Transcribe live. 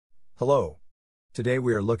Hello. Today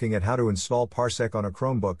we are looking at how to install Parsec on a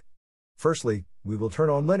Chromebook. Firstly, we will turn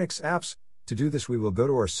on Linux apps. To do this, we will go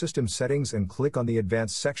to our system settings and click on the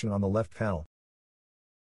advanced section on the left panel.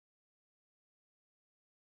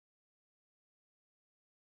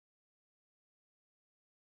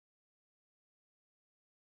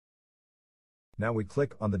 Now we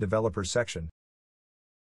click on the developer section.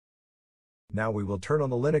 Now we will turn on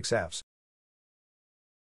the Linux apps.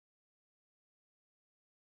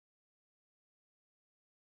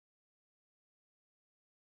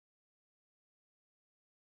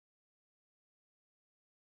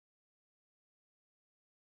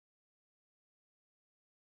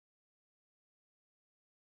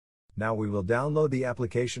 Now we will download the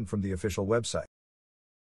application from the official website.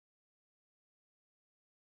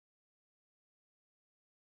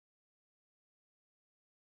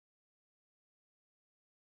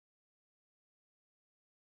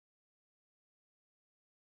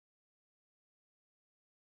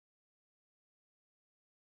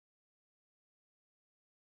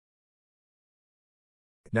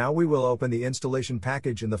 Now we will open the installation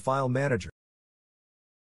package in the file manager.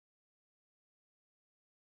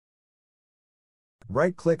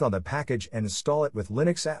 Right-click on the package and install it with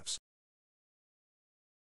Linux apps.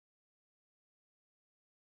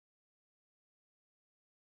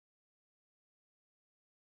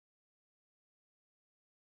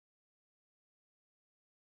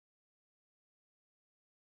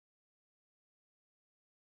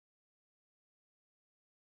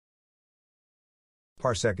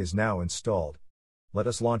 Parsec is now installed. Let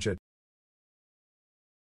us launch it.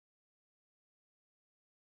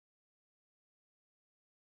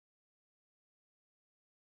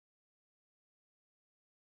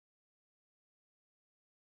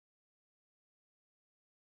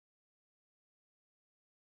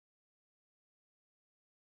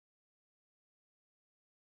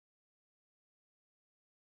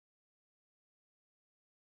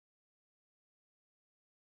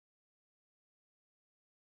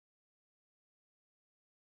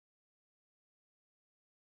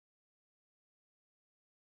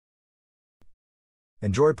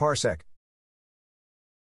 Enjoy Parsec.